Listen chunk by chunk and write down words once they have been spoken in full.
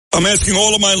I'm asking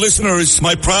all of my listeners,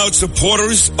 my proud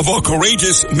supporters of our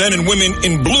courageous men and women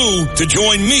in blue, to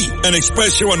join me and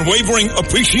express your unwavering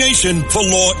appreciation for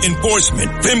law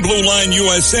enforcement. Thin Blue Line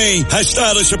USA has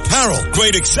stylish apparel,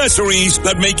 great accessories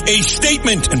that make a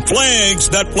statement, and flags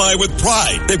that fly with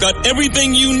pride. They've got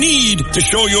everything you need to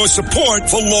show your support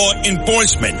for law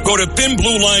enforcement. Go to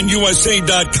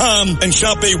thinbluelineusa.com and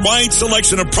shop a wide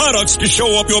selection of products to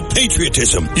show up your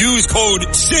patriotism. Use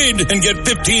code SID and get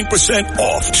 15%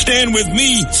 off. Stand with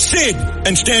me, Sid,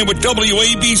 and stand with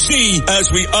WABC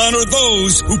as we honor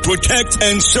those who protect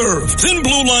and serve.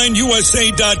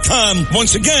 ThinBlueLineUSA.com.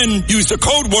 Once again, use the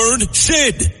code word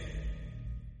SID.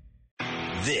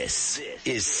 This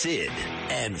is Sid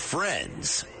and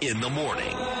Friends in the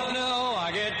Morning. No,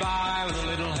 I get by with a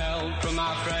little help from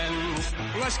my friends.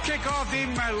 Let's kick off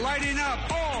even by lighting up.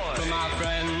 Oi! From my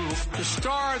friends. The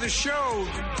star of the show.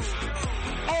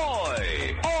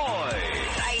 Oi! Oi!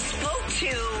 I spoke to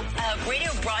a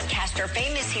radio broadcaster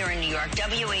famous here in New York,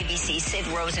 WABC, Sid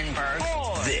Rosenberg.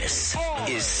 Oi! This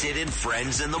is Sid and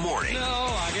Friends in the Morning. No,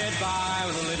 I get by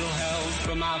with a little help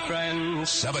from my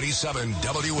friends. 77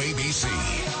 WABC.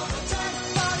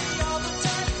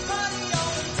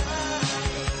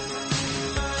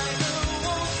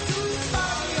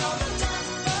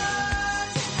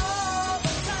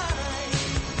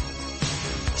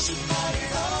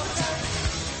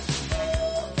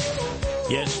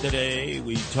 Yesterday,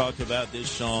 we talked about this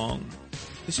song.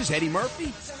 This is Eddie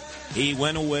Murphy. He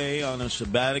went away on a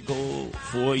sabbatical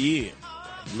for a year.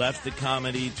 Left the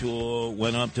comedy tour,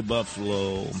 went up to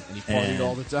Buffalo. And he partied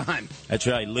all the time. That's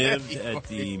right. Lived at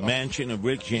the mansion of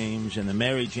Rick James and the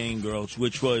Mary Jane Girls,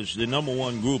 which was the number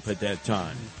one group at that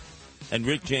time. And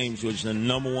Rick James was the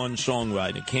number one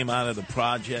songwriter. Came out of the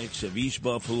projects of East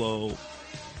Buffalo.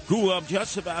 Grew up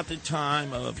just about the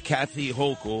time of Kathy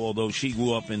Hochul, although she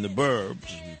grew up in the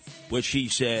burbs, where she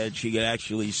said she could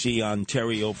actually see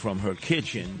Ontario from her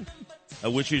kitchen,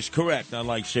 which is correct,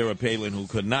 unlike Sarah Palin, who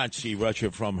could not see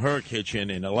Russia from her kitchen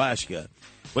in Alaska.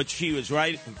 But she was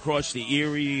right across the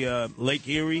Erie, Lake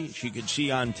Erie. She could see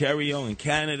Ontario in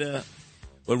Canada.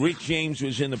 But Rick James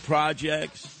was in the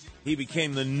projects. He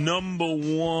became the number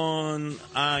one,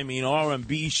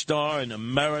 R&B star in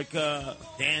America,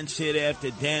 dance hit after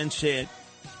dance hit.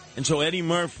 And so Eddie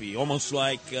Murphy, almost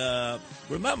like,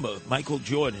 remember, Michael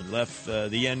Jordan left the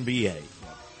NBA.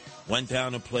 Went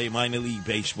down to play minor league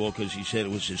baseball because he said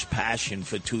it was his passion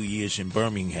for 2 years in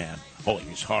Birmingham. Oh, it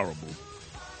was horrible.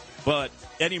 But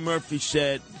Eddie Murphy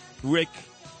said, Rick,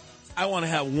 I want to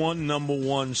have one number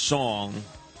one song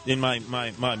in my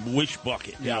wish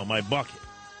bucket, my bucket.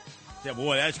 Yeah,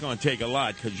 boy, that's going to take a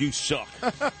lot because you suck.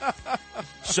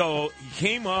 So he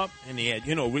came up and he had,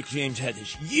 Rick James had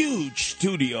this huge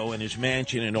studio in his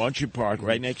mansion in Orchard Park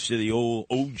right next to the old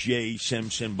O.J.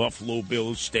 Simpson Buffalo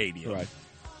Bills Stadium. Right.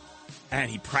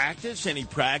 And he practiced and he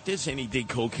practiced and he did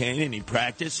cocaine and he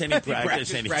practiced and he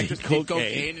practiced and he did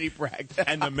cocaine and he practiced.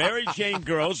 And the Mary Jane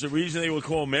Girls, the reason they were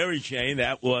called Mary Jane,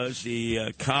 that was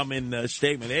the common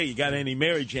statement. Hey, you got any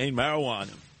Mary Jane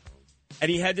marijuana?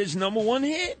 And he had this number one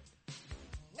hit.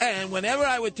 And whenever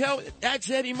I would tell, that's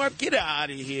Eddie Murphy, get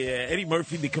out of here. Eddie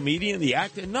Murphy, the comedian, the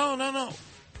actor. No.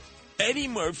 Eddie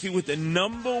Murphy with the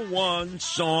number one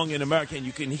song in America. And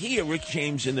you can hear Rick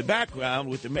James in the background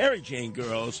with the Mary Jane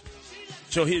Girls.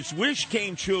 So his wish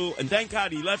came true. And thank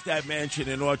God he left that mansion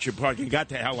in Orchard Park and got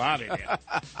the hell out of there.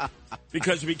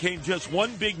 Because it became just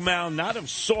one big mound, not of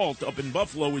salt up in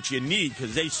Buffalo, which you need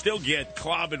because they still get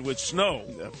clobbered with snow.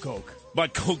 Coke.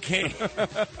 But cocaine.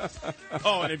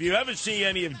 Oh, and if you ever see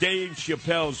any of Dave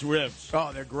Chappelle's riffs.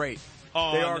 Oh, they're great. They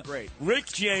are great. Rick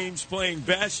James playing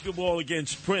basketball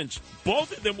against Prince.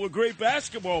 Both of them were great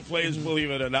basketball players, believe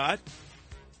it or not.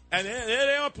 And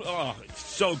they are, it's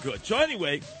so good. So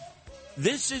anyway,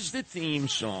 this is the theme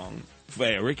song for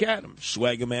Eric Adams,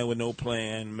 Swagger Man with No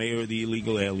Plan, Mayor of the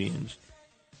Illegal Aliens.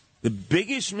 The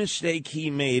biggest mistake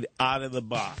he made out of the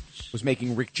box was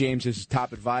making Rick James his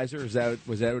top advisor. Was that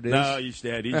what it is? No, he's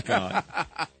dead. He's gone.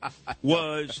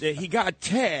 Was that he got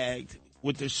tagged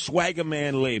with the Swagger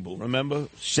Man label. Remember?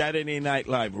 Saturday Night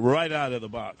Live, right out of the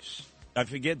box. I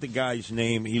forget the guy's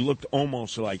name. He looked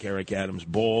almost like Eric Adams.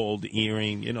 Bald,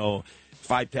 earring, $5,000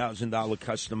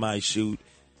 customized suit.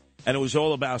 And it was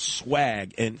all about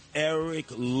swag. And Eric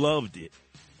loved it.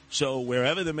 So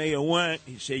wherever the mayor went,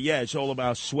 he said, yeah, it's all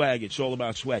about swag. It's all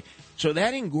about swag. So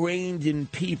that ingrained in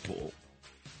people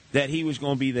that he was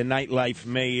going to be the nightlife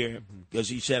mayor because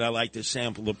he said, I like to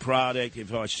sample the product.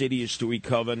 If our city is to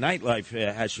recover, nightlife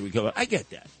has to recover. I get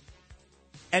that.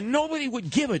 And nobody would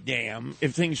give a damn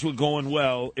if things were going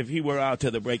well if he were out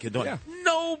to the break of dawn. Yeah.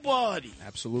 No Nobody.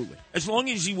 Absolutely. As long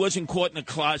as he wasn't caught in a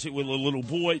closet with a little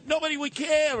boy, nobody would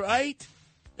care, right?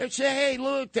 They'd say, hey,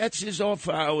 look, that's his off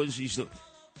hours.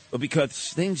 But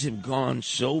because things have gone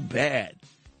so bad,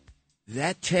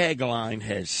 that tagline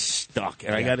has stuck.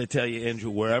 And I got to tell you, Andrew,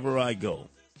 wherever I go,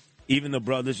 even the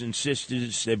brothers and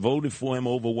sisters, they voted for him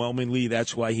overwhelmingly.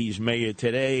 That's why he's mayor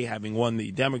today, having won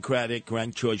the Democratic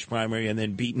ranked choice primary and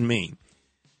then beaten me.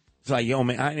 It's like, yo,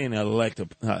 man, I didn't elect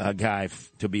a guy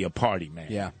to be a party man.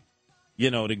 Yeah. You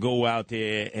know, to go out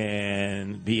there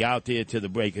and be out there till the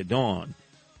break of dawn.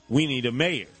 We need a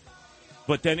mayor.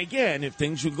 But then again, if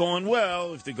things were going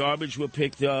well, if the garbage were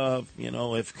picked up, you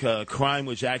know, if crime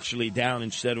was actually down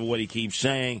instead of what he keeps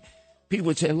saying, people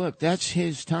would say, look, that's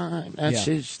his time. That's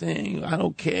his thing. I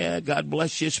don't care. God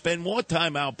bless you. Spend more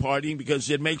time out partying because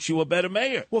it makes you a better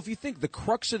mayor. Well, if you think the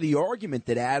crux of the argument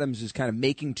that Adams is kind of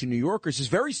making to New Yorkers is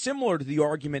very similar to the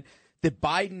argument that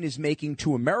Biden is making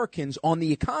to Americans on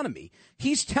the economy.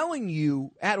 He's telling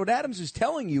you, what Adams is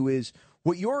telling you is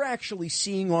what you're actually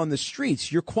seeing on the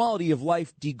streets, your quality of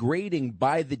life degrading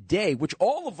by the day, which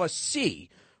all of us see.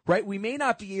 Right? We may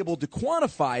not be able to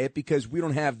quantify it because we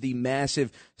don't have the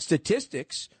massive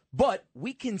statistics, but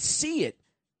we can see it,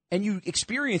 and you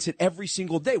experience it every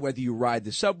single day, whether you ride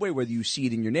the subway, whether you see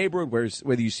it in your neighborhood,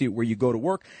 whether you see it where you go to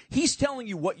work. He's telling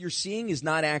you what you're seeing is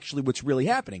not actually what's really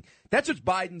happening. That's what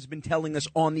Biden's been telling us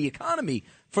on the economy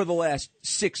for the last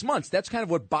 6 months. That's kind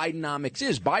of what Bidenomics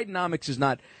is. Bidenomics is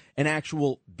not an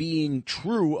actual being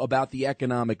true about the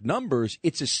economic numbers.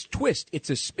 It's a twist. It's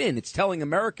a spin. It's telling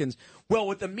Americans, well,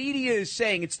 what the media is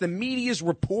saying, it's the media's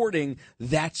reporting,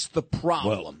 that's the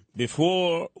problem. Well,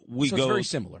 before we go very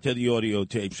similar to the audio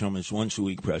tapes from his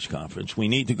once-a-week press conference, we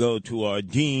need to go to our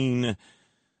dean,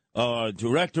 our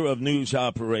director of news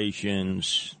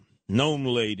operations,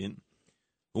 Noam Laden.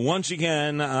 Once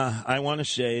again, I want to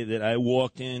say that I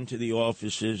walked into the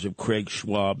offices of Craig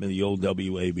Schwab in the old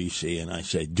WABC, and I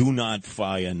said, do not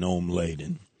fire Noam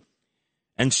Laden.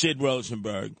 And Sid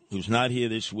Rosenberg, who's not here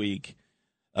this week,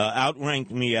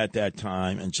 outranked me at that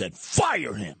time and said,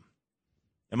 fire him.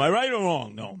 Am I right or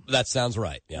wrong, Noam? That sounds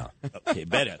right, yeah. Okay,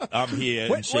 better. I'm here.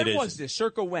 When was this?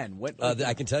 Circa when?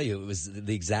 I can tell you it was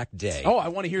the exact day. Oh, I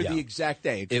want to hear the exact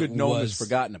day. It's good Noam has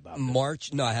forgotten about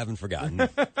it. No, I haven't forgotten.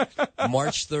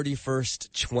 March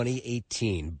 31st,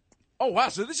 2018. Oh, wow.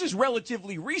 So this is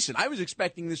relatively recent. I was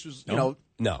expecting this was, No.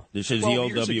 This is the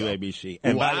old WABC.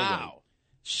 And by the way,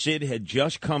 Sid had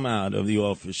just come out of the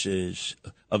offices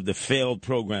of the failed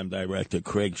program director,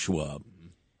 Craig Schwab.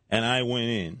 And I went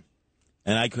in.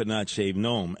 And I could not save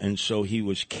Noam. And so he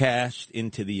was cast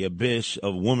into the abyss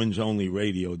of women's only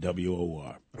radio,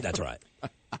 WOR. That's right.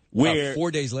 Where 4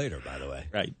 days later, by the way.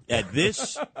 Right. At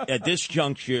this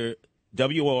juncture,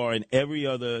 WOR and every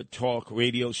other talk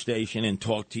radio station and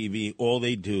talk TV, all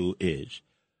they do is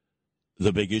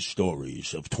the biggest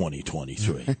stories of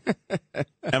 2023.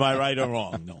 Am I right or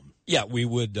wrong, Noam? Yeah, we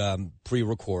would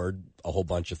pre-record a whole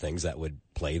bunch of things that would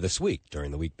play this week,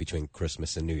 during the week between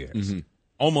Christmas and New Year's. Mm-hmm.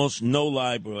 Almost no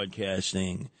live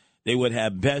broadcasting. They would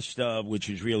have best of, which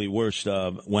is really worst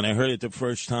of. When I heard it the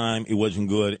first time, it wasn't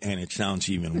good, and it sounds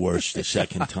even worse the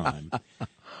second time.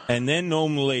 And then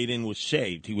Noam Laden was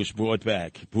saved. He was brought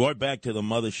back to the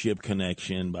mothership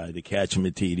connection by the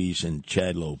Catsimatidis and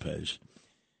Chad Lopez.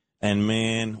 And,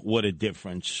 man, what a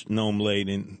difference, Noam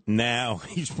Laden. Now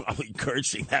he's probably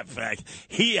cursing that fact.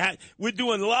 We're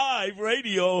doing live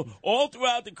radio all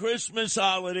throughout the Christmas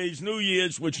holidays, New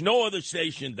Year's, which no other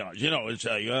station does. You know, it's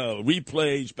like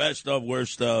replays, best of,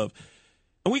 worst of.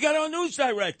 And we got our news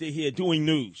director here doing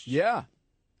news. Yeah.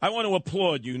 I want to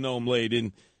applaud you, Noam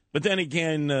Laden. But then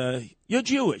again, you're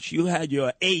Jewish. You had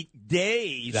your 8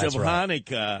 days of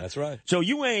Hanukkah. That's right. So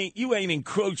you ain't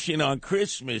encroaching on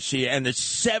Christmas here and the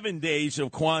 7 days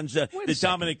of Kwanzaa that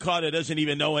Dominic Carter doesn't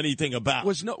even know anything about.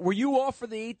 Were you off for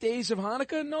the 8 days of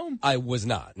Hanukkah, Noam? I was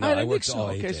not. No, I worked think so.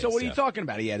 all 8 days. So what are you talking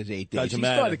about? He had his 8 days. Doesn't He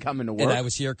matter. started coming to work. And I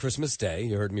was here Christmas Day.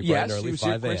 You heard me bright and early, he was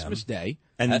 5 here a.m. Christmas Day.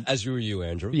 And as were you,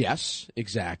 Andrew. Yes,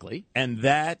 exactly. And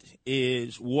that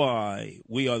is why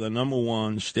we are the number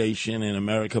one station in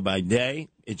America by day.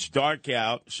 It's dark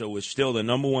out, so we're still the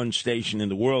number one station in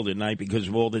the world at night because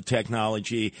of all the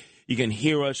technology. You can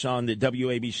hear us on the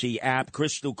WABC app,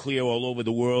 crystal clear all over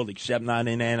the world, except not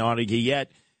in Antarctica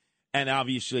yet. And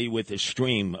obviously with the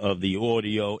stream of the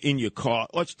audio in your car,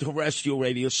 or it's terrestrial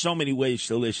radio, so many ways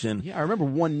to listen. Yeah, I remember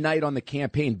one night on the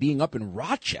campaign being up in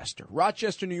Rochester,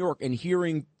 New York, and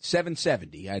hearing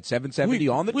 770. I had 770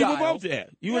 on the dial. We were both there.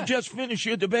 You had just finished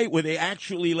your debate where they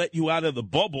actually let you out of the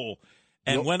bubble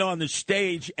and went on the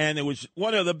stage, and it was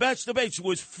one of the best debates. It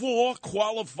was 4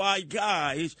 qualified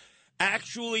guys,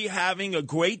 actually having a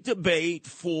great debate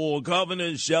for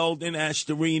Governor Zeldin,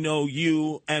 Astorino,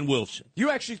 you, and Wilson.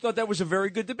 You actually thought that was a very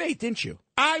good debate, didn't you?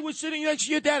 I was sitting next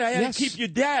to your dad. I had to keep your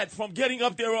dad from getting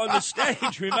up there on the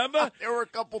stage, remember? There were a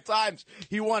couple times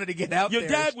he wanted to get out Your there.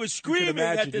 dad was screaming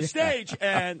at the stage,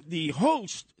 and the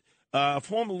host,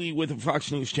 formerly with the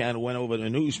Fox News Channel, went over to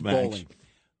Newsmax.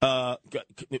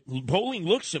 Bowling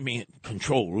looks at me and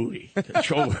control Rudy.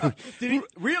 Control Rudy. Did he,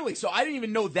 really? So I didn't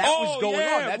even know that was going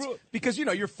on. That's because,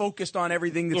 you're focused on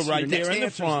everything that's right there next in the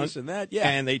front. This and that. Yeah.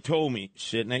 And they told me,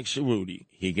 sit next to Rudy.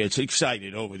 He gets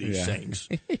excited over these things.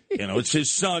 It's his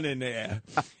son in there.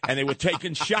 And they were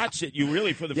taking shots at you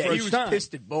really for the first time. He was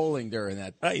pissed at Bowling during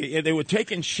that. They were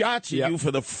taking shots at you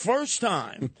for the first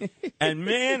time. And,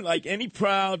 man, like any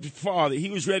proud father,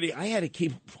 he was ready. I had to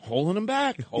keep holding him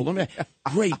back.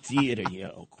 Great theater,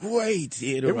 Great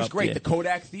theater. It was great. There. The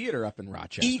Kodak Theater up in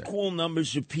Rochester. Equal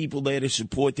numbers of people there to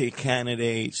support their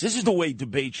candidates. This is the way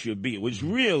debate should be. It was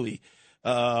really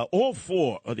all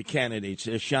four of the candidates,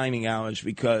 their shining hours,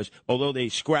 because although they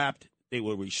scrapped, they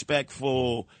were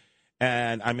respectful.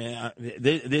 And,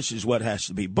 this is what has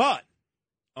to be. But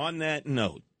on that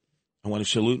note, I want to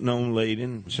salute Noam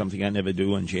Laden, something I never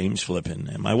do, and James Flippin,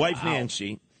 and my wife,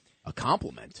 Nancy. A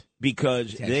compliment.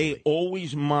 Because they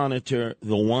always monitor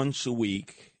the once a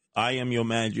week. I am your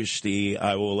majesty.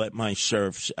 I will let my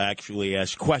serfs actually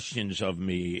ask questions of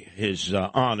me, His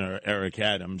Honor, Eric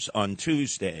Adams, on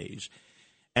Tuesdays.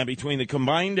 And between the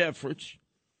combined efforts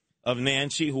of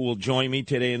Nancy, who will join me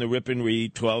today in the Rip and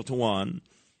Read, 12 to 1,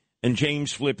 and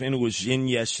James Flippin, who was in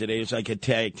yesterday as like a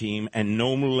tag team, and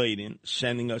Noam Laden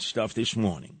sending us stuff this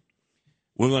morning,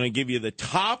 we're going to give you the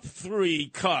top 3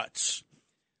 cuts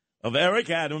of Eric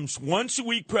Adams'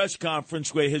 once-a-week press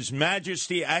conference where His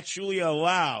Majesty actually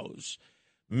allows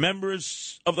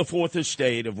members of the Fourth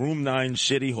Estate of Room 9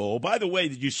 City Hall. By the way,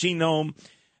 did you see, Noam,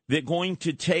 they're going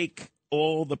to take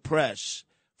all the press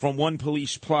from One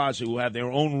Police Plaza, who have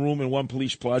their own room in One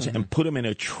Police Plaza, and put them in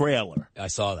a trailer. I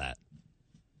saw that.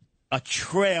 A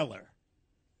trailer.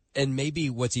 And maybe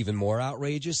what's even more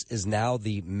outrageous is now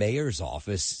the mayor's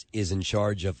office is in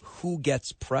charge of who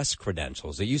gets press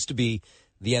credentials. It used to be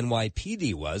the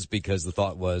NYPD was, because the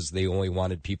thought was they only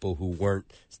wanted people who weren't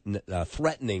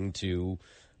threatening to,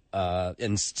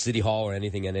 in City Hall or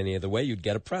anything in any other way, you'd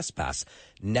get a press pass.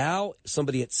 Now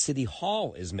somebody at City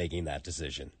Hall is making that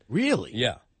decision. Really?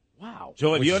 Yeah. Wow.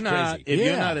 So if you're not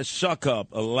a suck-up,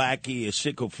 a lackey, a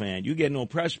sycophant, you get no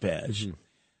press pass. Mm-hmm.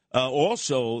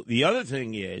 Also, the other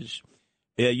thing is,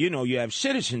 you have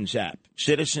Citizens app.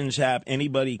 Citizens app,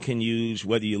 anybody can use,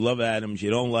 whether you love Adams,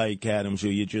 you don't like Adams,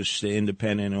 or you're just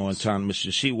independent or autonomous,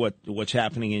 to see what's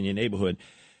happening in your neighborhood.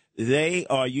 They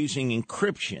are using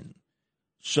encryption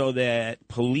so that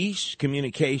police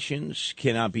communications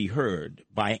cannot be heard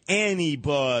by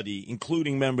anybody,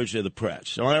 including members of the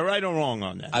press. Am I right or wrong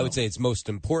on that? I would say it's most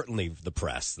importantly the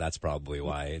press. That's probably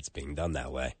why it's being done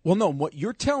that way. Well, no, what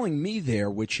you're telling me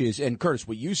there, which is, and Curtis,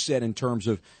 what you said in terms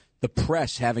of the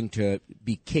press having to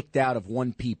be kicked out of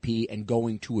 1PP and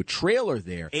going to a trailer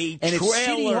there. And if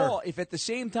City Hall, if at the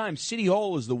same time City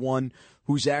Hall is the one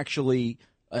who's actually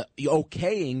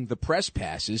okaying the press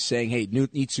passes, saying, hey,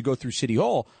 Newt needs to go through City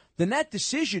Hall, then that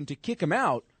decision to kick him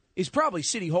out is probably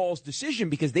City Hall's decision,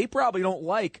 because they probably don't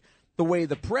like the way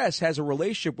the press has a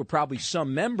relationship with probably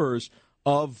some members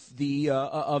of the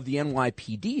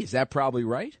NYPD. Is that probably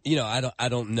right? I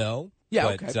don't know.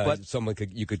 Yeah, but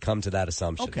you could come to that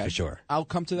assumption for sure. I'll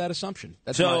come to that assumption.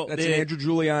 That's an Andrew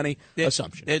Giuliani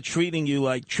assumption. They're treating you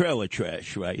like trailer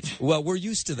trash, right? Well, we're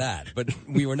used to that, but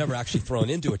we were never actually thrown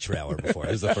into a trailer before.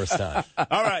 It was the first time.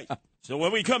 All right. So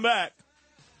when we come back,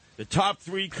 the top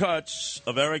 3 cuts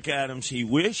of Eric Adams, he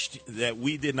wished that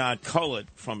we did not cull it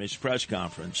from his press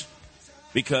conference,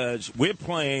 because we're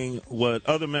playing what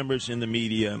other members in the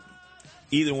media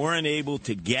either weren't able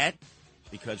to get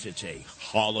because it's a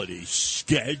holiday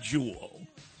schedule.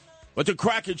 But the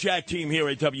Crackerjack team here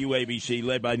at WABC,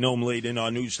 led by Noam Laden,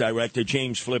 our news director,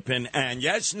 James Flippin, and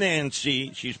yes,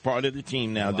 Nancy, she's part of the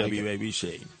team now,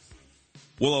 WABC,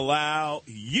 will allow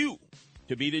you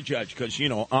to be the judge. Because,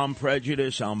 I'm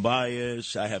prejudiced, I'm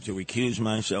biased, I have to recuse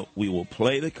myself. We will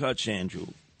play the cuts, Andrew,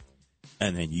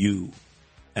 and then you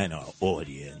and our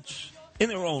audience, in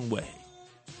their own way,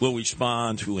 will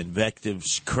respond to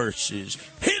invectives, curses,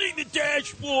 hitting the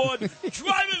dashboard,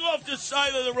 driving off the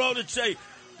side of the road and say,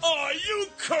 are you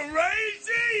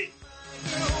crazy?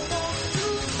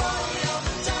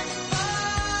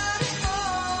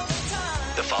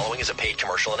 The following is a paid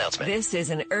commercial announcement. This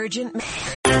is an urgent...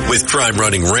 With crime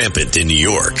running rampant in New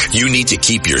York, you need to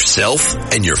keep yourself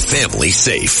and your family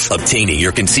safe. Obtaining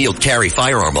your concealed carry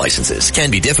firearm licenses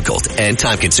can be difficult and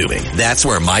time-consuming. That's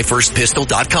where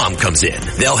MyFirstPistol.com comes in.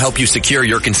 They'll help you secure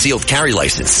your concealed carry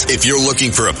license. If you're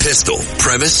looking for a pistol,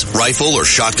 premise, rifle, or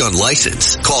shotgun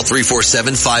license, call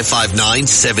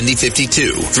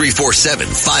 347-559-7052.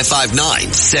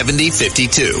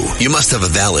 347-559-7052. You must have a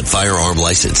valid firearm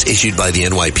license issued by the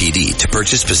NYPD to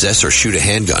purchase, possess, or shoot a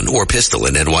handgun or pistol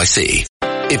in NYC.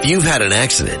 If you've had an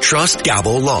accident, trust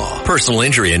Gabo Law, personal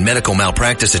injury and medical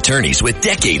malpractice attorneys with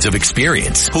decades of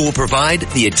experience who will provide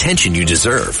the attention you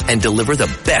deserve and deliver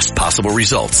the best possible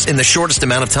results in the shortest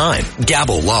amount of time.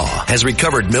 Gabo Law has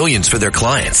recovered millions for their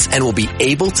clients and will be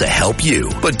able to help you.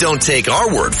 But don't take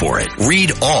our word for it.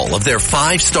 Read all of their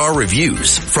 5-star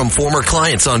reviews from former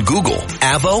clients on Google,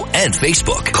 Avo, and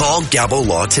Facebook. Call Gabo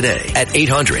Law today at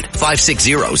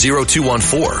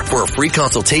 800-560-0214 for a free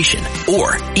consultation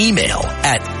or email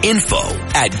at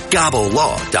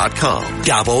info@gabolaw.com.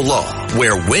 Gabo Law,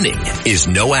 where winning is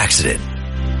no accident.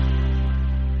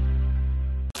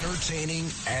 Entertaining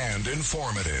and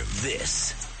informative.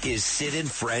 This is Sid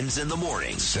and Friends in the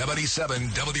Morning. 77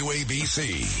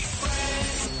 WABC.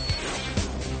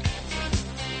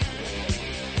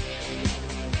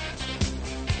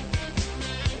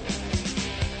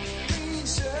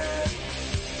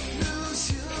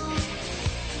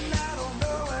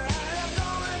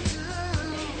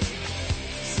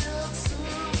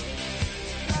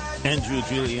 Andrew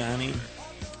Giuliani,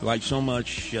 like so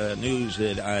much news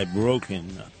that I've broken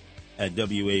at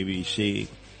WABC,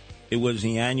 it was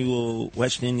the annual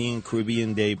West Indian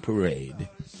Caribbean Day Parade,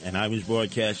 and I was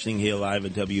broadcasting here live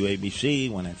at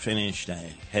WABC. When I finished,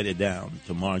 I headed down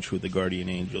to march with the Guardian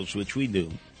Angels, which we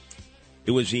do.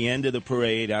 It was the end of the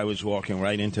parade. I was walking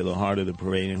right into the heart of the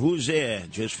parade, and who's there?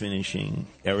 Just finishing,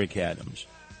 Eric Adams.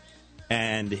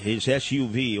 And his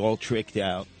SUV all tricked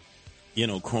out. You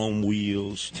know, chrome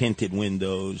wheels, tinted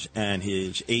windows, and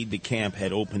his aide-de-camp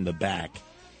had opened the back,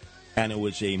 and it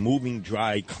was a moving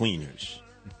dry cleaners.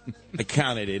 I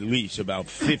counted at least about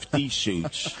 50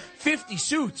 suits. 50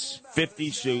 suits? 50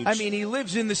 suits. I mean, he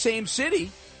lives in the same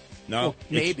city. No, well,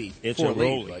 maybe. It's a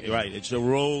rolling, right, it's a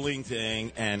rolling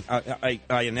thing, and I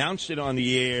announced it on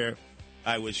the air.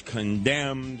 I was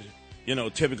condemned. You know,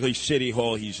 typically City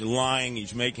Hall, he's lying,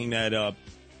 he's making that up.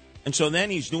 And so then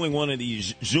he's doing one of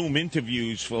these Zoom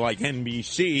interviews for, like,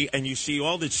 NBC, and you see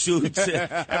all the suits,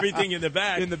 everything in the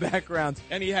back. In the background.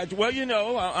 And he had, well, you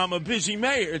know, I'm a busy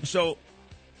mayor. And so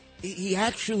he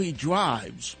actually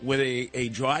drives with a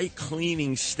dry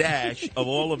cleaning stash of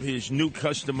all of his new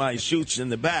customized suits in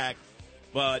the back.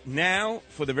 But now,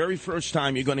 for the very first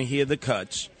time, you're going to hear the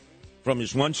cuts from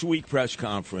his once-a-week press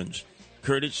conference,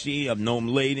 courtesy of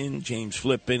Noam Laden, James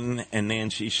Flippin, and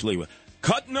Nancy Sliwa.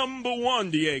 Cut number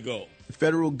 1, Diego. The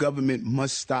federal government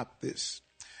must stop this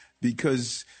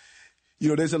because, you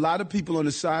know, there's a lot of people on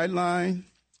the sideline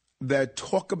that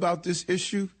talk about this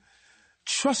issue.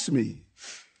 Trust me,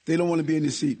 they don't want to be in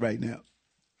the seat right now.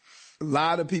 A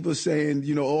lot of people saying,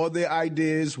 you know, all their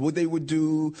ideas, what they would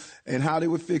do and how they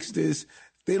would fix this.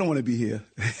 They don't want to be here.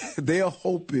 They are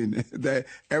hoping that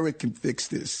Eric can fix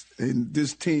this and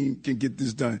this team can get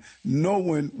this done. No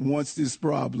one wants this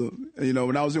problem. You know,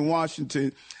 when I was in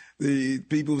Washington, the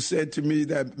people said to me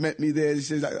that met me there, he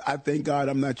says, I thank God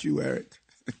I'm not you, Eric.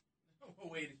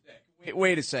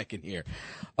 Wait a second here.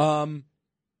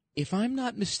 If I'm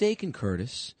not mistaken,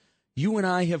 Curtis, you and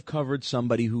I have covered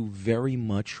somebody who very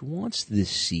much wants this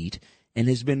seat and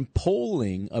has been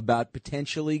polling about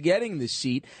potentially getting this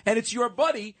seat, and it's your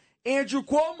buddy, Andrew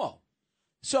Cuomo.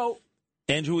 So,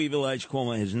 Andrew Evil Edge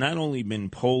Cuomo has not only been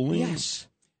polling, yes,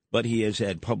 but he has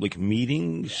had public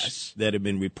meetings that have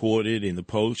been reported in the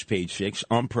Post, page 6,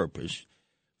 on purpose.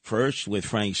 First with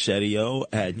Frank Serio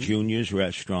at Junior's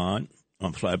Restaurant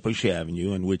on Flatbush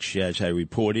Avenue, in which, as I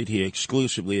reported here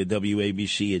exclusively at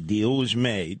WABC, a deal was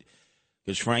made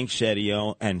because Frank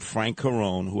Serio and Frank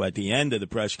Carone, who at the end of the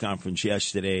press conference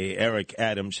yesterday, Eric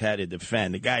Adams had to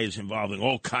defend. The guy is involved in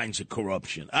all kinds of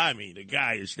corruption. I mean, the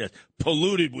guy is just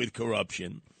polluted with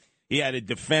corruption. He had to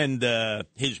defend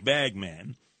his bag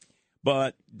man.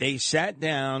 But they sat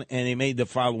down and they made the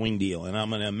following deal. And I'm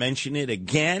going to mention it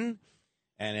again.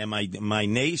 And my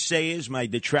naysayers, my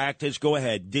detractors, go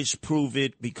ahead, disprove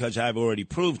it because I've already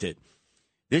proved it.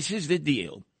 This is the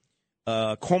deal.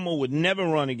 Cuomo would never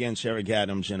run against Eric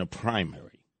Adams in a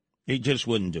primary. He just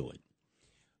wouldn't do it.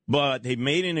 But they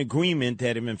made an agreement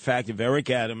that, if Eric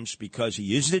Adams, because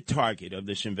he is the target of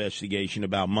this investigation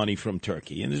about money from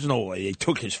Turkey, and there's no way they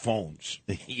took his phones.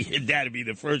 That'd be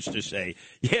the first to say,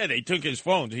 yeah, they took his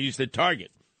phones. He's the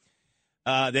target.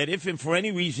 that if and for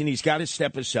any reason he's got to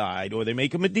step aside or they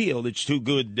make him a deal that's too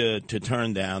good to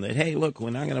turn down, that, hey, look, we're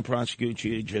not going to prosecute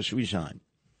you, just resign,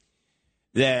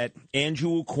 that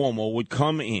Andrew Cuomo would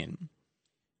come in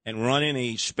and run in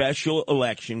a special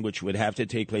election, which would have to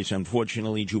take place.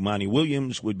 Unfortunately, Jumaane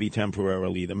Williams would be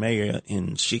temporarily the mayor.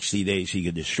 In 60 days, he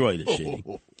could destroy the city.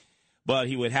 But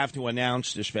he would have to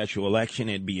announce the special election.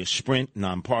 It'd be a sprint,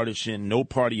 nonpartisan, no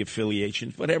party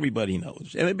affiliations, but everybody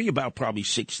knows. And it'd be about probably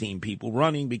 16 people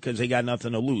running because they got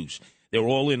nothing to lose. They're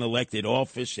all in elected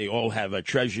office. They all have a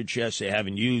treasure chest they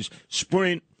haven't used.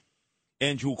 Sprint.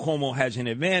 Andrew Cuomo has an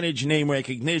advantage, name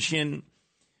recognition,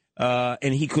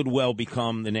 and he could well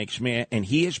become the next mayor. And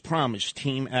he has promised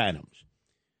Team Adams,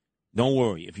 don't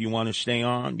worry, if you want to stay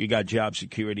on, you got job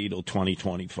security till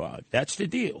 2025. That's the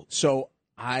deal. So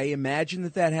I imagine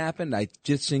that happened. I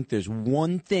just think there's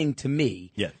one thing to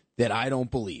me that I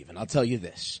don't believe, and I'll tell you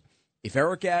this. If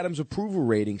Eric Adams' approval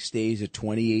rating stays at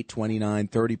 28, 29,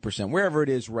 30%, wherever it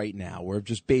is right now, we're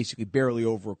just basically barely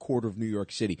over a quarter of New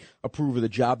York City approve of the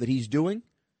job that he's doing,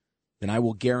 then I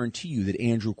will guarantee you that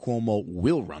Andrew Cuomo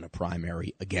will run a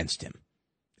primary against him.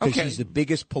 Because he's the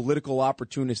biggest political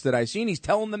opportunist that I've seen. He's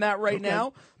telling them that right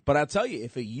now. But I'll tell you,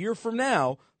 if a year from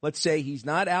now, let's say he's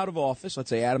not out of office,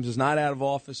 let's say Adams is not out of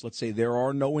office, let's say there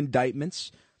are no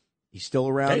indictments, he's still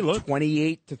around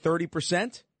 28 to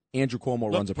 30%, Andrew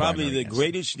Cuomo runs a primary. Probably the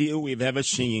greatest deal we've ever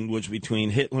seen was between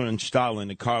Hitler and Stalin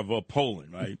to carve up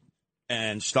Poland, right?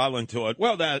 And Stalin thought,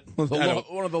 well,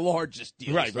 one of the largest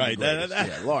deals. Right.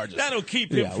 Largest. That'll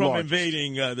keep him from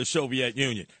invading the Soviet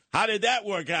Union. How did that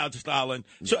work out, Stalin?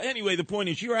 So anyway, the point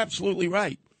is, you're absolutely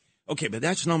right. Okay, but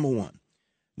that's number one.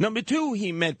 Number two,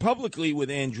 he met publicly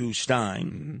with Andrew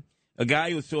Stein, a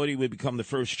guy who thought he would become the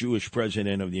first Jewish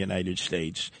president of the United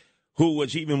States, who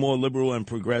was even more liberal and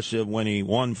progressive when he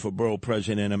won for borough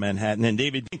president of Manhattan, and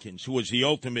David Dinkins, who was the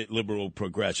ultimate liberal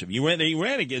progressive. He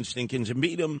ran against Dinkins and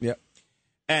beat him. Yep.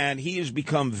 And he has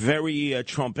become very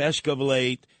Trump-esque of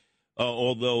late,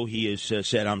 although he has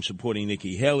said, I'm supporting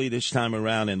Nikki Haley this time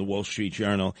around in the Wall Street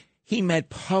Journal. He met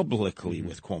publicly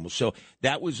with Cuomo. So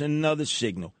that was another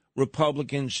signal.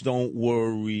 Republicans, don't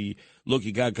worry. Look,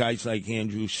 you got guys like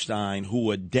Andrew Stein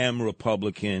who are Dem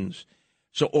Republicans.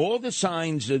 So all the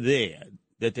signs are there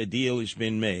that the deal has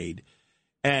been made.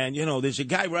 And, there's a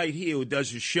guy right here who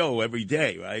does a show every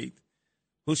day, right?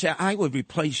 Who said, I would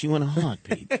replace you in a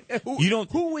heartbeat.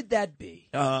 Who would that be?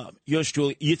 Yours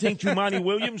truly. You think Jumaane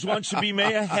Williams wants to be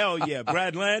mayor? Hell yeah.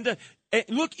 Brad Lander.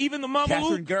 Look, even the Mamalu.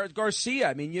 Catherine Garcia.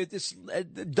 I mean,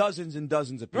 dozens and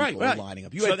dozens of people are lining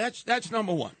up. So that's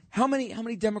number one. How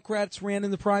many Democrats ran in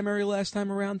the primary last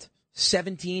time around?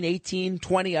 17, 18,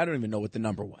 20? I don't even know what the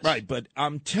number was. Right, but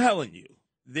I'm telling you,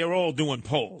 they're all doing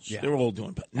polls. Yeah. They're all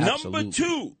doing polls. Number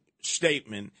two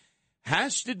statement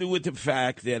has to do with the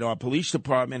fact that our police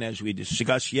department, as we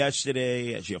discussed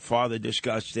yesterday, as your father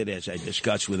discussed it, as I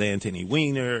discussed with Anthony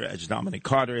Weiner, as Dominic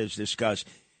Carter has discussed,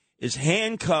 is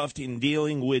handcuffed in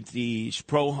dealing with these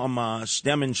pro-Hamas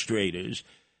demonstrators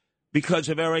because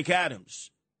of Eric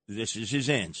Adams. This is his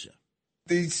answer.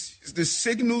 The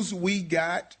signals we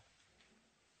got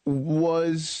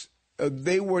was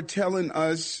they were telling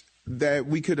us that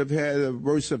we could have had a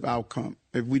worse of outcome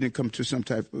if we didn't come to some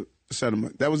type of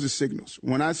settlement. That was the signals.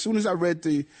 As soon as I read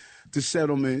the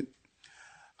settlement,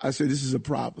 I said, this is a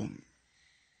problem.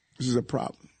 This is a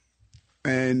problem.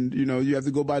 And, you have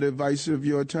to go by the advice of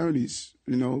your attorneys,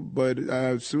 But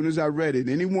as soon as I read it,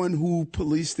 anyone who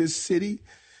policed this city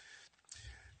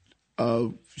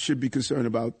should be concerned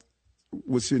about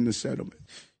what's in the settlement.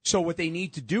 So what they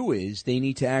need to do is they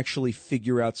need to actually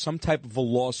figure out some type of a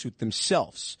lawsuit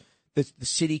themselves that the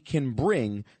city can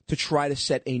bring to try to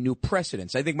set a new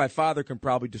precedence. I think my father can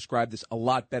probably describe this a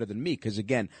lot better than me because,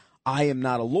 again, I am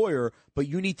not a lawyer, but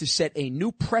you need to set a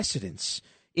new precedence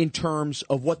in terms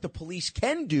of what the police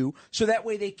can do so that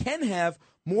way they can have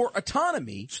more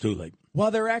autonomy. It's too late.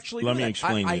 While they're actually Let me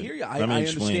explain I hear you. I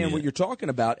understand what you're talking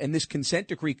about, and this consent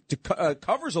decree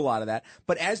covers a lot of that.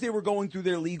 But as they were going through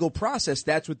their legal process,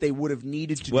 that's what they would have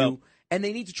needed to do, and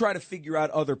they need to try to figure out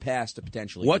other paths to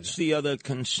potentially What's the other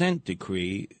consent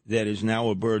decree that is now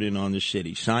a burden on the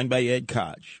city, signed by Ed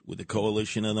Koch with the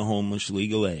Coalition of the Homeless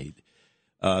Legal Aid,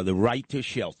 the right to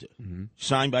shelter,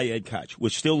 signed by Ed Koch. We're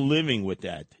still living with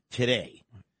that today.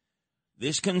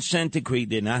 This consent decree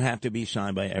did not have to be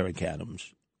signed by Eric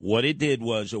Adams. What it did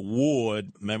was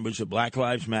award members of Black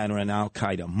Lives Matter and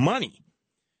Al-Qaeda money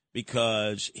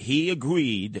because he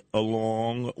agreed,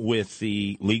 along with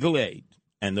the legal aid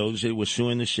and those that were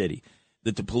suing the city,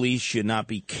 that the police should not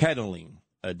be kettling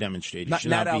demonstrators.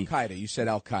 Not Al-Qaeda. You said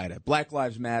Al-Qaeda. Black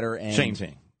Lives Matter and... Same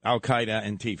thing. Al-Qaeda,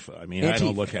 Antifa. I mean, I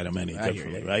don't look at them any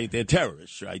differently, right? They're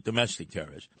terrorists, right? Domestic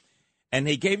terrorists. And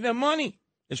they gave them money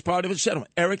as part of a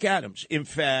settlement. Eric Adams, in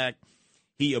fact,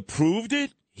 he approved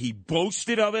it. He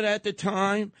boasted of it at the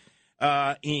time.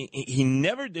 He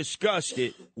never discussed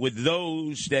it with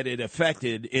those that it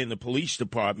affected in the police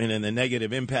department and the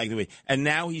negative impact of it. And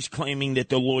now he's claiming that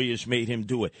the lawyers made him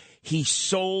do it. He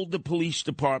sold the police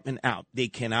department out. They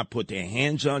cannot put their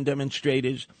hands on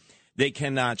demonstrators. They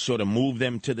cannot sort of move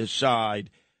them to the side,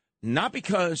 not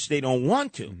because they don't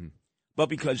want to, but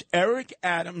because Eric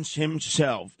Adams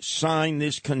himself signed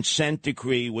this consent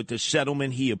decree with the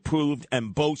settlement he approved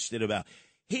and boasted about.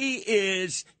 He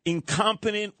is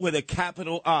incompetent with a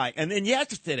capital I. And then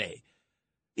yesterday,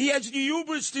 he has the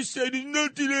hubris to say there's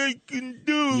nothing I can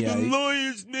do. Yeah, the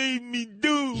lawyers made me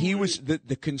do. He was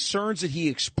the concerns that he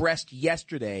expressed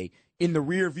yesterday in the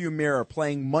rearview mirror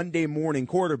playing Monday morning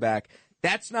quarterback.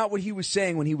 That's not what he was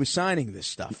saying when he was signing this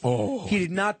stuff. Oh. He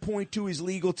did not point to his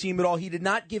legal team at all. He did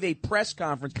not give a press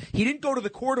conference. He didn't go to the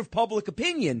court of public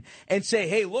opinion and say,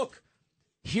 hey, look,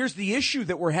 here's the issue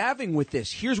that we're having with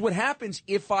this. Here's what happens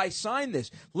if I sign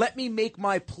this. Let me make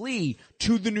my plea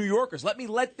to the New Yorkers. Let me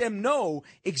let them know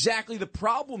exactly the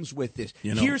problems with this.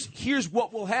 You know, here's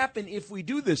what will happen if we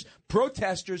do this.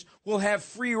 Protesters will have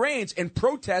free reins, and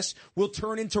protests will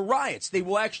turn into riots. They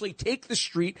will actually take the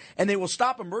street, and they will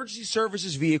stop emergency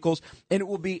services vehicles, and it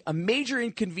will be a major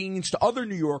inconvenience to other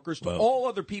New Yorkers, to all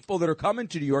other people that are coming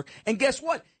to New York. And guess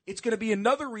what? It's going to be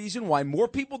another reason why more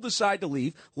people decide to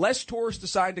leave, less tourists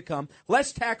decide to come,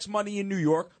 less tax money in New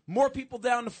York, more people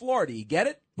down to Florida. You get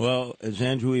it? Well, as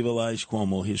Andrew Evil Eyes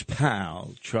Cuomo, his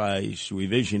pal, tries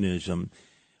revisionism,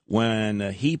 when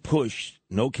he pushed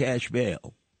no cash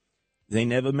bail, they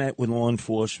never met with law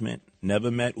enforcement,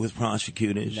 never met with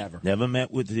prosecutors, never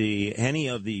met with any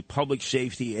of the public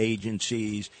safety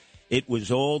agencies. It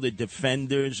was all the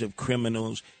defenders of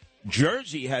criminals.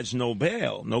 Jersey has no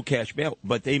bail, no cash bail,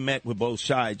 but they met with both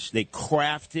sides. They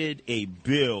crafted a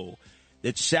bill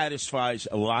that satisfies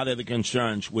a lot of the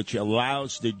concerns, which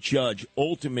allows the judge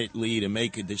ultimately to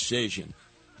make a decision.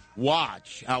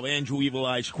 Watch how Andrew Evil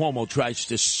Eyes Cuomo tries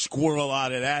to squirrel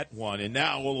out of that one, and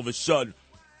now all of a sudden,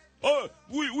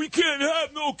 we can't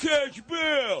have no cash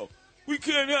bail. We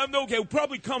can't have no cash. He'll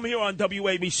probably come here on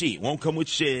WABC. He won't come with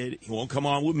Sid. He won't come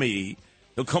on with me.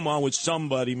 He'll come on with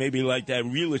somebody, maybe like that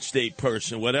real estate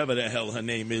person, whatever the hell her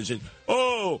name is, and,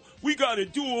 we got to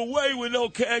do away with no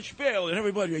cash bail. And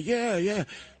everybody, yeah,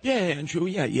 Andrew,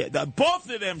 yeah.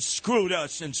 Both of them screwed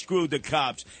us and screwed the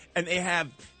cops. And they have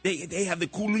the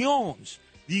couillons,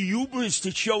 the hubris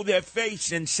to show their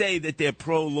face and say that they're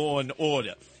pro-law and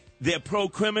order. They're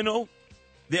pro-criminal,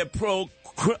 they're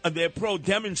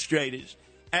pro-demonstrators,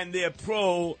 and they're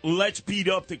let's beat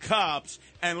up the cops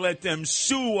and let them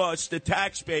sue us, the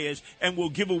taxpayers, and we'll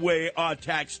give away our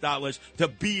tax dollars to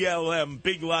BLM,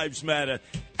 Big Lives Matter,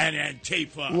 and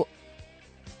Antifa. Well,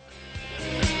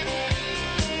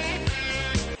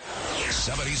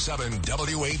 77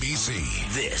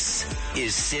 WABC. This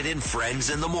is Sid and Friends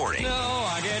in the Morning. No,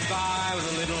 I get by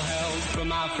with a little help from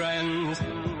my friends.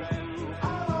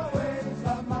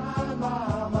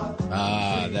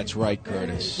 That's right,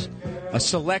 Curtis. A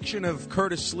selection of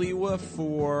Curtis Sliwa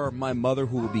for my mother,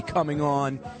 who will be coming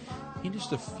on in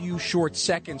just a few short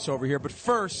seconds over here. But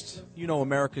first, you know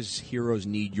America's heroes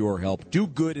need your help. Do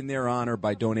good in their honor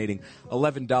by donating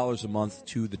 $11 a month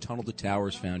to the Tunnel to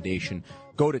Towers Foundation.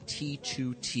 Go to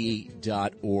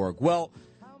T2T.org. Well,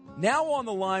 now on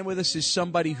the line with us is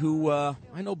somebody who I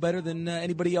know better than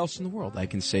anybody else in the world. I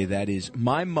can say that is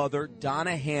my mother,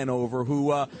 Donna Hanover,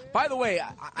 who, by the way,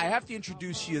 I have to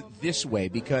introduce you this way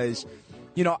because,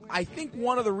 you know, I think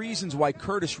one of the reasons why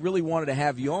Curtis really wanted to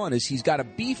have you on is he's got a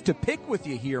beef to pick with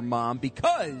you here, Mom,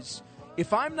 because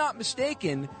if I'm not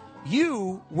mistaken,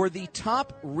 you were the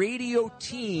top radio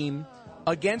team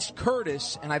against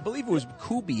Curtis, and I believe it was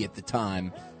Kubi at the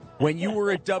time, when you were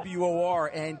at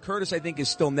WOR, and Curtis, I think, has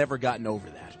still never gotten over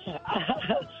that.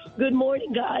 Good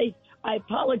morning, guys. I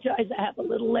apologize. I have a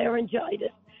little laryngitis.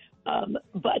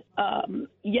 But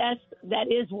yes,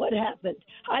 that is what happened.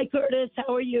 Hi, Curtis.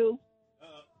 How are you?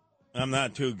 I'm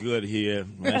not too good here.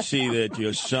 I see that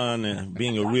your son,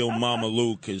 being a real Mama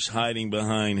Luke, is hiding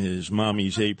behind his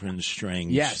mommy's apron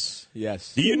strings. Yes.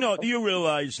 Do you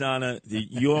realize, Donna,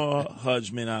 that your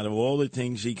husband, out of all the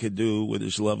things he could do with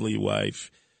his lovely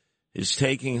wife, is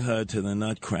taking her to the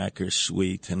Nutcracker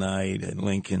Suite tonight at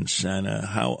Lincoln Center?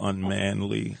 How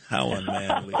unmanly.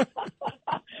 I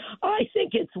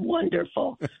think it's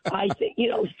wonderful. I think,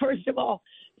 first of all,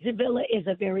 Zavilla is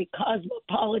a very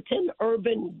cosmopolitan,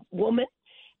 urban woman,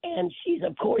 and she's,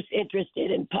 of course, interested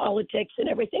in politics and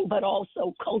everything, but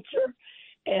also culture.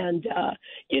 and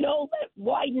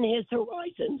widen his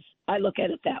horizons. I look at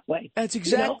it that way. That's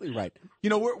exactly right.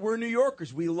 We're New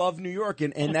Yorkers. We love New York,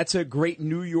 and that's a great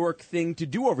New York thing to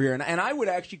do over here. And I would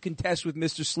actually contest with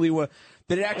Mr. Sliwa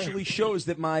that it actually shows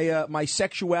that my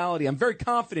sexuality, I'm very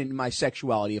confident in my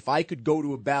sexuality. If I could go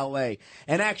to a ballet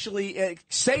and actually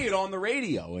say it on the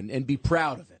radio and be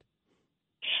proud of it.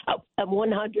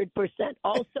 100%.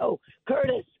 Also,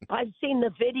 Curtis, I've seen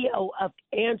the video of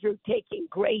Andrew taking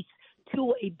Grace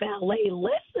to a ballet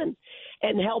lesson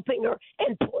and helping her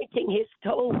and pointing his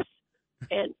toes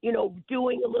and,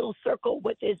 doing a little circle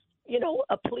with his,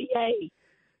 a plie.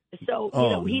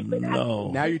 So, he's been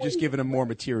Now you're just giving him more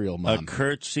material, Mom. A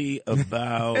curtsy, a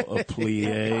bow, a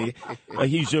plie.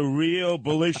 He's a real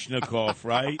Balishnikov,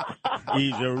 right?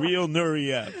 He's a real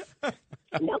Nureyev.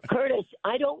 Now, Curtis,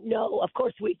 I don't know. Of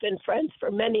course, we've been friends for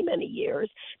many, many years,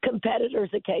 competitors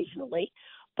occasionally.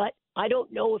 But I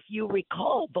don't know if you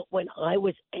recall, but when I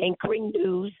was anchoring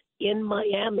news in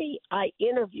Miami, I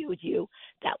interviewed you.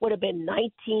 That would have been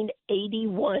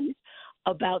 1981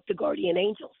 about the Guardian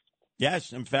Angels.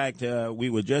 Yes. In fact, we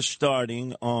were just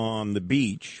starting on the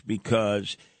beach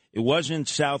because it wasn't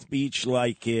South Beach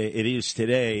like it is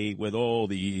today with all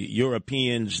the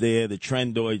Europeans there, the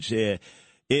trendoids there.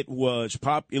 It was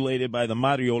populated by the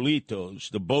Mariolitos,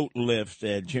 the boat lift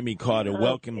that Jimmy Carter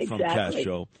welcomed from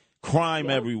Castro. Crime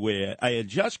everywhere. I had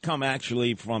just come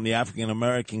actually from the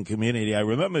African-American community. I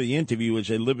remember the interview was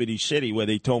at Liberty City where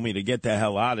they told me to get the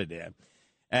hell out of there.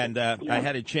 And I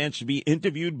had a chance to be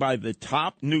interviewed by the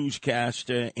top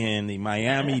newscaster in the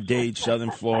Miami-Dade,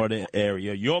 Southern Florida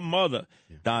area, your mother,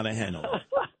 Donna Henow.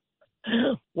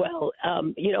 Well,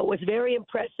 it was very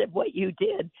impressive what you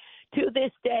did. To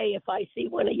this day, if I see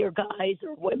one of your guys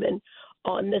or women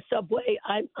on the subway,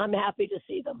 I'm happy to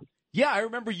see them. Yeah, I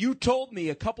remember you told me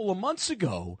a couple of months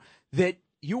ago that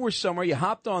you were somewhere, you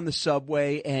hopped on the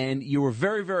subway, and you were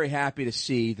very, very happy to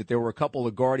see that there were a couple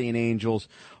of Guardian Angels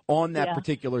on that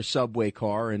particular subway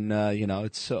car, and,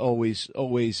 it's always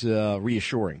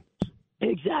reassuring.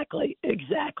 Exactly.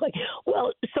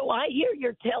 Well, so I hear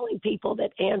you're telling people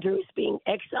that Andrew is being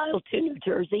exiled to New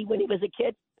Jersey when he was a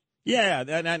kid? Yeah,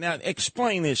 now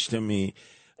explain this to me.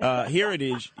 Here it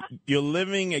is. You're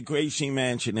living at Gracie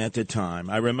Mansion at the time.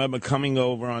 I remember coming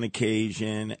over on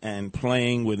occasion and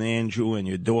playing with Andrew and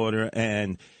your daughter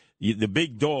and the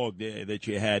big dog there that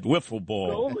you had, wiffle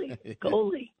ball.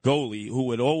 Goalie, who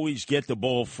would always get the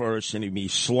ball first and he'd be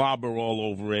slobber all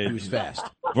over it. He was fast.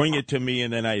 Bring it to me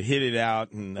and then I'd hit it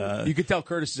out. And you could tell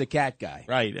Curtis is a cat guy.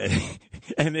 Right.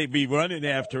 And they'd be running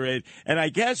after it. And I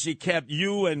guess he kept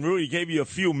you and Rudy, gave you a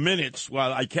few minutes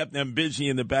while I kept them busy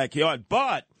in the backyard.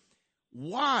 But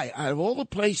why, out of all the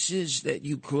places that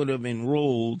you could have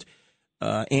enrolled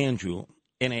Andrew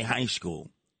in a high school,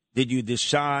 did you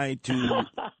decide to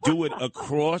do it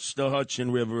across the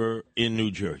Hudson River in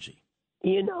New Jersey?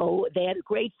 They had a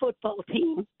great football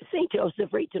team, St.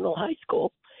 Joseph Regional High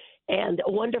School, and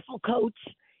a wonderful coach.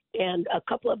 And a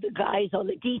couple of the guys on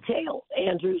the detail,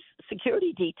 Andrew's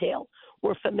security detail,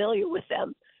 were familiar with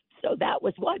them. So that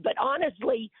was why. But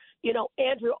honestly,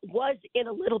 Andrew was in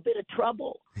a little bit of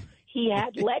trouble. He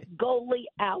had let Goalie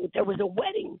out. There was a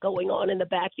wedding going on in the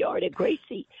backyard at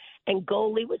Gracie, and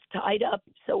Goalie was tied up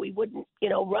so he wouldn't,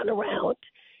 run around.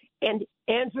 And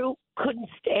Andrew couldn't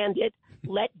stand it,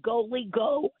 let Goalie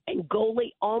go, and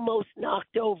Goalie almost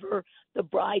knocked over the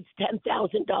bride's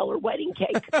 $10,000 wedding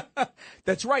cake.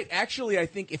 That's right. Actually, I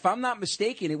think, if I'm not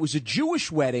mistaken, it was a Jewish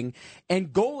wedding,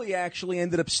 and Goalie actually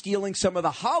ended up stealing some of the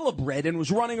challah bread and was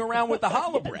running around with the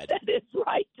challah bread. That is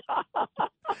right.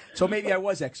 So maybe I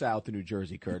was exiled to New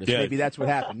Jersey, Curtis. Yeah. Maybe that's what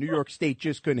happened. New York State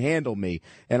just couldn't handle me,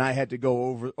 and I had to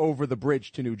go over the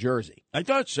bridge to New Jersey. I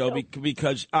thought so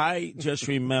because I just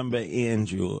remember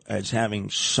Andrew as having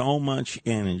so much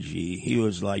energy. He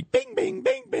was like, bing, bing,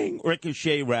 bing, bing,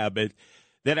 ricochet rabbit,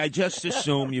 that I just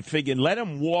assumed you figured let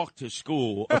him walk to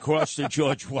school across the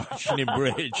George Washington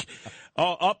Bridge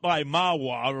up by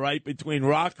Mahwah, right, between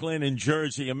Rockland and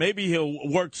Jersey, and maybe he'll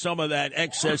work some of that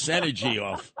excess energy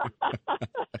off.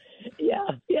 Yeah.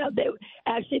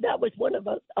 Actually, that was one of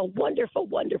a wonderful,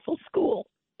 wonderful school.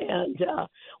 And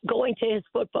going to his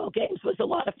football games was a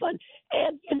lot of fun.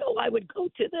 And, I would go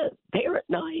to the parent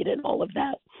night and all of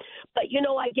that. But,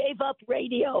 I gave up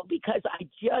radio because I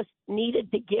just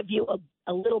needed to give you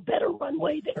a little better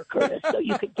runway there, Curtis, so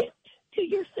you could get to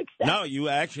your success. No, you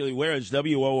actually, whereas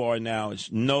WOR now is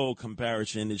no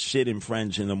comparison to Sid and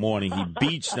Friends in the morning. He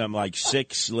beats them like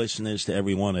 6 listeners to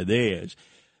every one of theirs.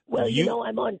 Well,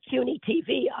 I'm on CUNY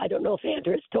TV. I don't know if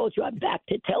Andrew has told you I'm back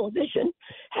to television,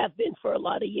 have been for a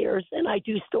lot of years, and I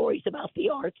do stories about the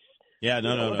arts. Yeah,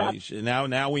 no.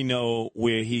 Now we know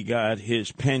where he got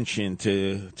his pension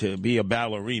to be a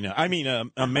ballerina. I mean,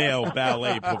 a male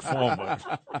ballet performer.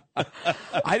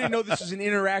 I didn't know this is an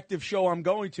interactive show I'm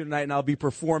going to tonight, and I'll be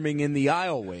performing in the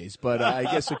aisleways. But I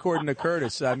guess according to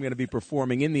Curtis, I'm going to be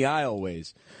performing in the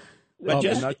aisleways. But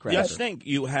just think,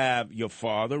 you have your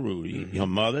father, Rudy, your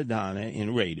mother, Donna,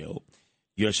 in radio,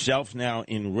 yourself now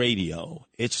in radio.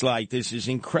 It's like, this is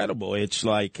incredible. It's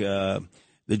like the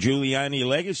Giuliani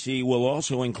legacy will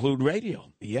also include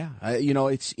radio. Yeah,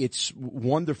 it's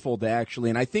wonderful to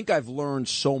actually, and I think I've learned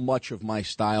so much of my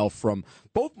style from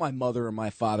both my mother and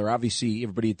my father. Obviously,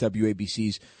 everybody at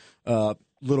WABC's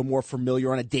little more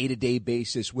familiar on a day-to-day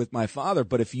basis with my father,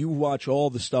 but if you watch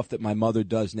all the stuff that my mother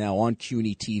does now on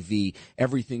CUNY TV,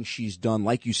 everything she's done,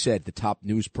 like you said, the top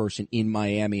news person in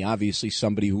Miami, obviously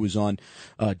somebody who was on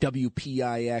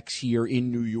WPIX here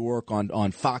in New York,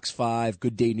 on Fox 5,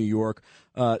 Good Day New York,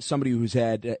 somebody who's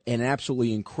had an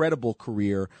absolutely incredible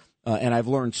career. And I've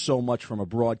learned so much from a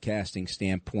broadcasting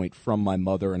standpoint from my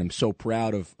mother, and I'm so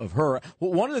proud of her.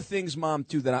 Well, one of the things, Mom,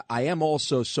 too, that I am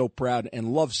also so proud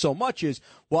and love so much is,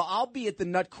 while I'll be at the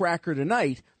Nutcracker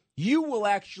tonight, you will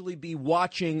actually be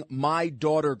watching my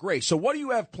daughter, Grace. So what do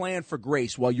you have planned for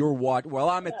Grace while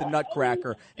I'm at the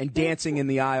Nutcracker and dancing in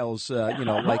the aisles,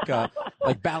 like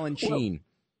Balanchine?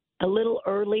 A little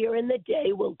earlier in the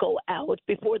day, we'll go out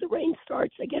before the rain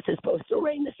starts. I guess it's supposed to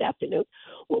rain this afternoon.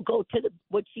 We'll go to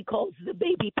what she calls the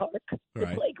baby park, the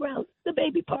playground, the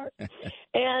baby park.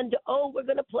 And, we're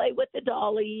going to play with the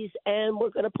dollies, and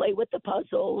we're going to play with the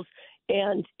puzzles.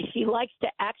 And she likes to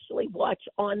actually watch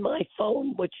on my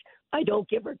phone, which I don't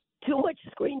give her too much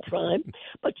screen time,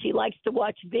 but she likes to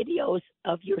watch videos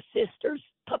of your sister's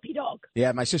puppy dog.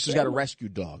 Yeah, my sister's got a rescue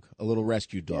dog, a little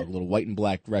white and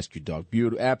black rescue dog.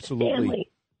 Beautiful, absolutely.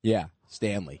 Stanley. Yeah,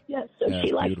 Stanley. Yes, so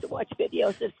she likes to watch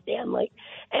videos of Stanley,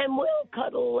 and we'll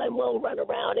cuddle and we'll run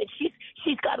around, and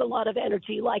she's got a lot of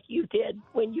energy like you did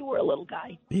when you were a little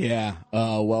guy. Yeah.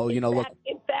 Look.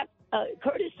 In fact,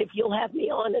 Curtis, if you'll have me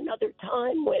on another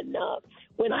time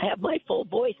when I have my full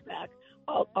voice back,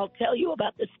 I'll tell you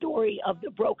about the story of the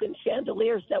broken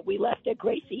chandeliers that we left at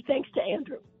Gracie, thanks to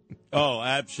Andrew. Oh,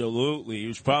 absolutely. He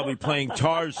was probably playing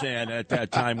Tarzan at that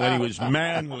time when he was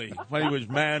manly.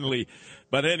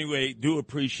 But anyway, do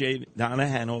appreciate Donna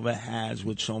Hanover has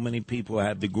what so many people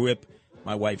have, the grip.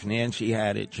 My wife Nancy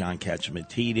had it, John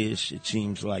Katsimatidis. It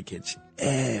seems like it's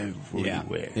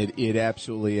everywhere. Yeah, it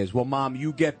absolutely is. Well, Mom,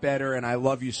 you get better, and I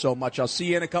love you so much. I'll see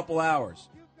you in a couple hours.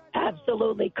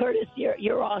 Absolutely. Curtis,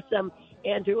 you're awesome.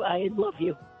 Andrew, I love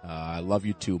you. I love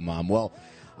you too, Mom. Well,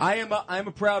 I am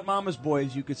a proud mama's boy,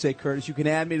 as you could say, Curtis. You can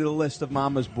add me to the list of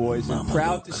mama's boys. I'm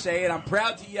proud to say it. I'm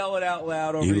proud to yell it out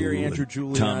loud over here. Andrew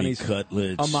Giuliani's Tommy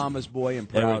Cutlets, a mama's boy, and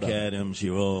proud Eric Adams,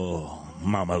 you're all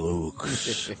Mama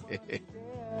Luke's.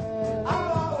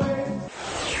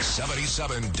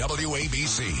 77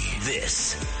 WABC.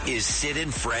 This is Sid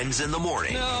and Friends in the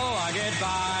Morning. No, I get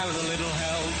by with a little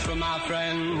help from my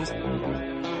friends.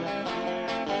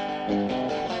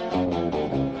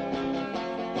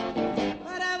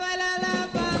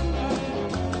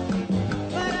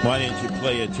 Why didn't you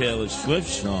play a Taylor Swift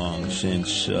song,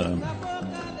 since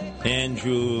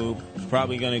Andrew is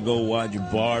probably going to go watch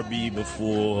Barbie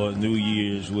before New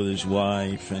Year's with his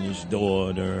wife and his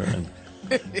daughter, and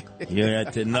you're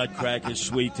at the Nutcracker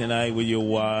Suite tonight with your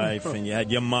wife, and you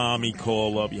had your mommy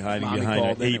call up. You're hiding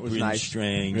behind her apron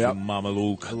strings. Yep. Mama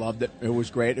Luke. I loved it. It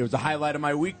was great. It was the highlight of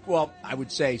my week. Well, I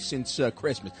would say since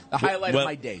Christmas. The highlight of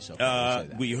my day. So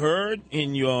we heard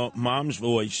in your mom's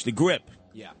voice the grip.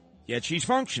 Yeah. Yet she's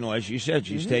functional, as you said.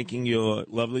 She's taking your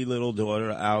lovely little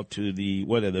daughter out to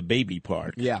the baby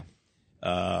park. Yeah.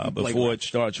 Before it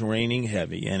starts raining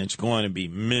heavy, and it's going to be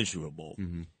miserable.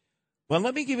 Mm-hmm. Well,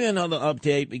 let me give you another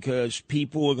update, because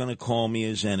people are going to call me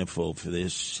a xenophobe for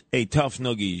this. Hey, tough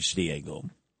noogies, Diego.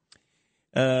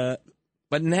 But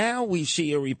now we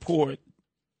see a report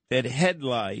that head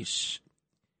lice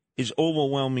is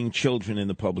overwhelming children in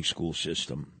the public school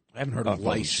system. I haven't heard of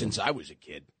lice since I was a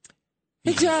kid.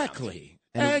 Exactly.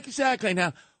 Exactly.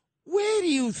 Now, where do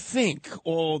you think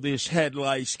all this head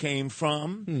lice came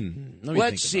from?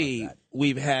 Let's see.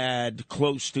 We've had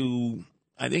close to,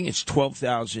 I think it's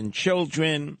 12,000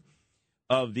 children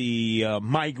of the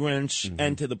migrants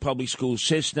enter the public school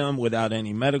system without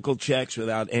any medical checks,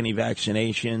 without any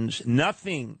vaccinations,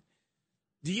 nothing.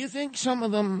 Do you think some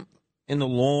of them, in the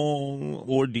long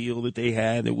ordeal that they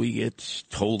had that we get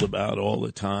told about all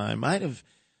the time, might have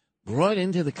brought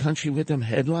into the country with them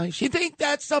head lice? You think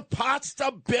that's the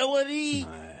possibility?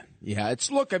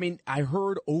 Look, I mean, I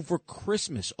heard over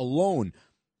Christmas alone,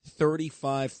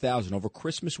 35,000, over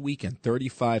Christmas weekend,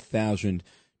 35,000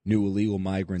 new illegal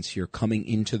migrants here coming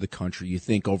into the country. You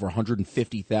think over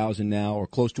 150,000 now, or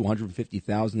close to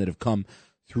 150,000 that have come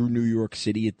through New York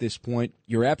City at this point.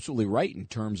 You're absolutely right in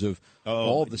terms of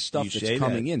all the stuff that's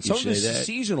coming in. Some of this is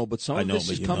seasonal, but some of this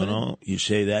is coming in. You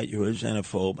say that, you're a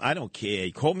xenophobe. I don't care.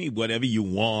 Call me whatever you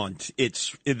want.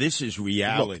 This is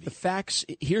reality. Look, the facts,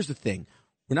 here's the thing.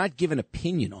 We're not giving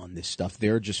opinion on this stuff.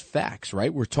 They're just facts,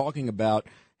 right? We're talking about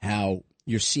how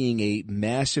you're seeing a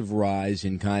massive rise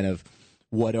in kind of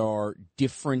what are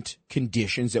different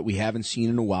conditions that we haven't seen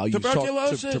in a while.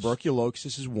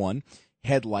 Tuberculosis is one.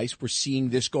 Head lice, we're seeing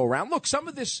this go around. Look, some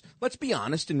of this, let's be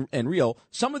honest and real,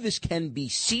 some of this can be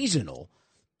seasonal,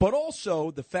 but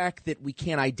also the fact that we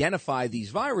can't identify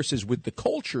these viruses with the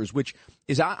cultures, which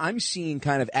is I'm seeing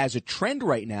kind of as a trend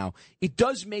right now. It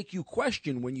does make you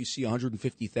question when you see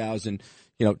 150,000,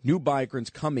 new migrants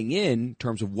coming in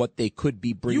terms of what they could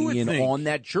be bringing in on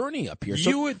that journey up here. So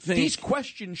you would think these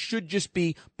questions should just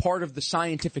be part of the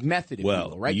scientific method, if you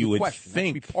will, right? You would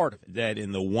think part of it. That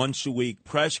in the once-a-week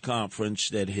press conference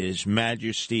that His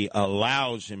Majesty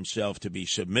allows himself to be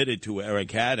submitted to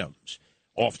Eric Adams,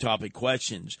 off-topic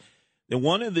questions, that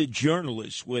one of the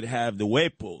journalists would have the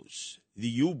huevos, the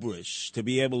hubris, to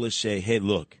be able to say, hey,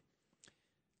 look,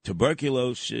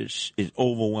 tuberculosis is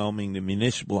overwhelming the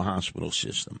municipal hospital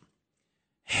system.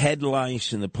 Head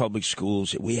lice in the public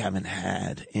schools that we haven't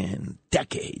had in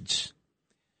decades.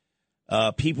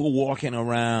 People walking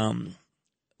around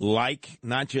like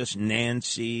not just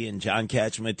Nancy and John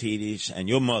Katsimatidis and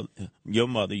your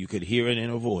mother, you could hear it in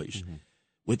her voice,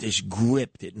 with this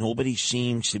grip that nobody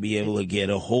seems to be able to get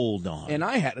a hold on. And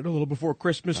I had it a little before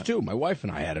Christmas, too. My wife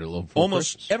and I had it a little before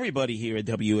Almost Christmas. Everybody here at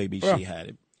WABC had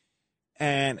it.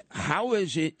 And how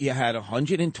is it you had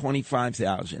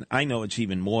 125,000, I know it's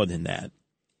even more than that,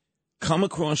 come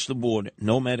across the border,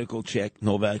 no medical check,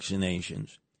 no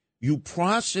vaccinations. You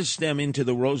process them into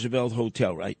the Roosevelt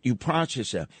Hotel, right? You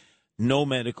process them. No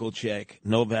medical check,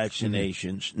 no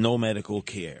vaccinations, no medical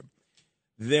care.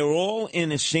 They're all in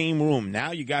the same room.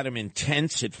 Now you got them in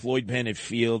tents at Floyd Bennett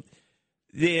Field.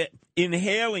 They're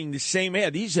inhaling the same air.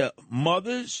 These are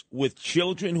mothers with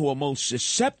children who are most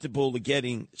susceptible to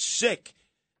getting sick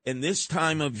in this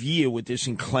time of year with this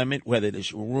inclement weather,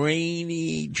 this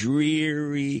rainy,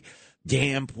 dreary,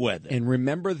 damp weather. And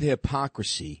remember the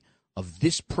hypocrisy of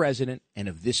this president and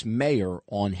of this mayor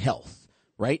on health,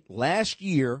 right? Last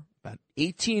year, about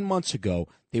 18 months ago,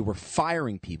 they were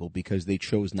firing people because they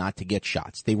chose not to get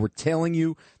shots. They were telling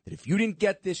you that if you didn't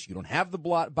get this, you don't have the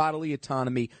bodily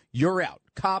autonomy, you're out.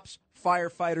 Cops,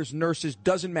 firefighters, nurses,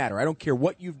 doesn't matter. I don't care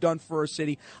what you've done for our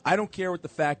city. I don't care with the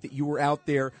fact that you were out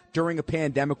there during a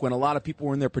pandemic when a lot of people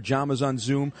were in their pajamas on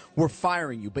Zoom. We're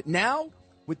firing you. But now,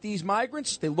 with these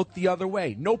migrants, they look the other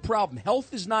way. No problem.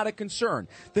 Health is not a concern.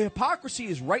 The hypocrisy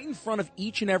is right in front of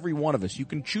each and every one of us. You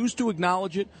can choose to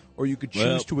acknowledge it or you could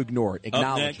choose to ignore it.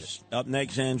 Acknowledge it. Up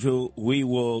next, Andrew, we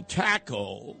will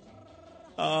tackle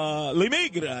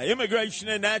LIMIGRA, Immigration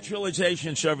and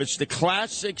Naturalization Service, the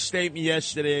classic statement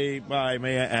yesterday by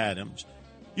Mayor Adams.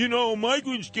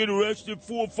 Migrants get arrested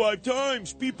 4 or 5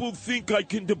 times. People think I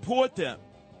can deport them.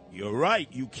 You're right,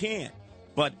 you can't.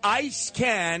 But ICE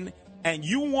can. And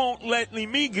you won't let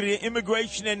LIMIGRA,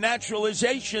 Immigration and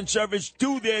Naturalization Service,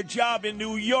 do their job in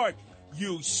New York,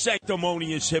 you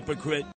sanctimonious hypocrite.